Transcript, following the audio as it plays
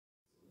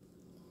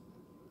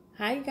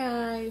Hi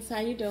guys, how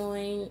you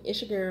doing?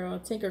 It's your girl,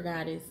 Tinker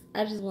Goddess.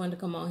 I just wanted to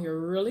come on here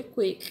really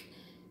quick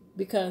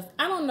because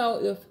I don't know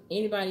if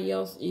anybody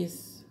else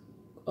is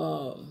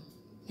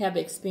have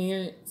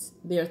experienced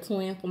their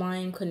twin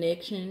flame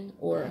connection,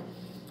 or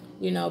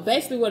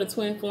basically what a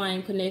twin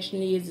flame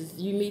connection is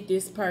you meet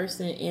this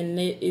person and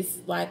it's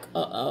like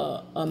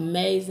a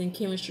amazing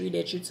chemistry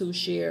that you two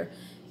share.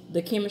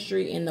 The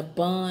chemistry and the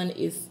bond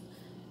is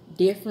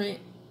different.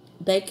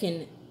 They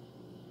can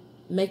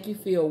make you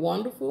feel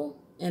wonderful,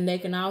 and they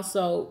can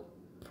also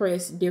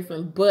press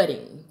different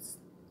buttons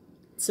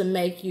to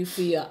make you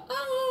feel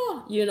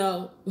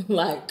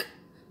like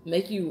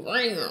make you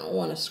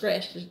want to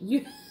scratch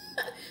you.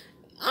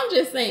 I'm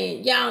just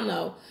saying, y'all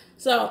know.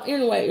 So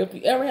anyway, if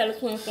you ever had a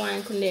twin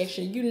flame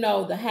connection, you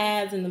know the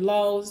highs and the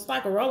lows. It's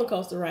like a roller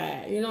coaster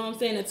ride. You know what I'm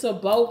saying? Until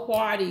both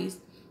parties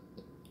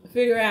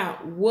figure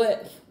out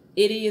what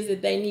it is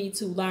that they need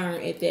to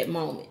learn at that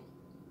moment,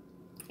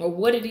 or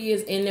what it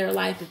is in their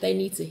life that they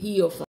need to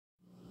heal from.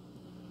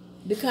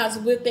 Because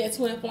with that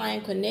twin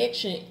flame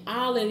connection,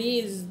 all it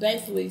is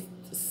basically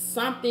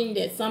something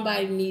that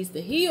somebody needs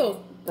to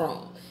heal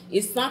from.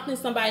 It's something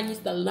somebody needs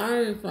to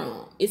learn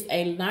from. It's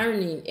a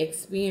learning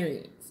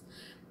experience.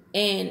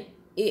 And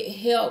it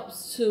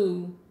helps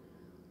to,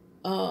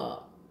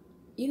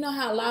 you know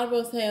how a lot of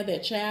us have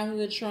that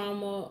childhood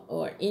trauma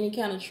or any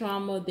kind of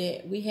trauma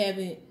that we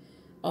haven't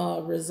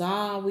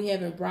resolved, we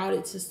haven't brought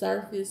it to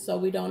surface, so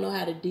we don't know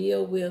how to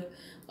deal with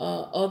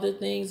other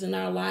things in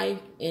our life.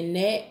 And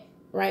that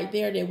right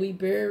there, that we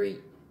buried,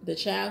 the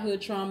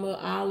childhood trauma,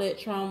 all that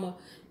trauma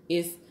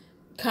is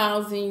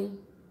causing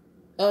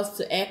us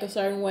to act a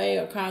certain way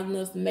or causing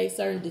us to make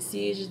certain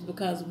decisions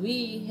because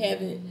we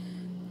haven't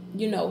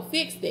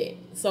fixed that.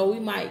 So we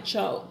might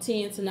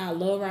tend to not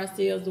love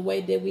ourselves the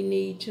way that we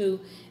need to.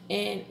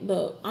 And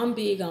look, I'm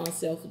big on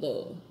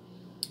self-love.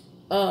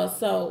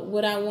 So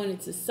what I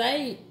wanted to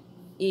say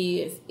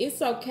is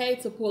it's okay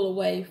to pull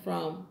away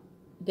from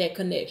that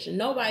connection.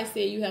 Nobody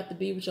said you have to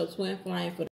be with your twin flame for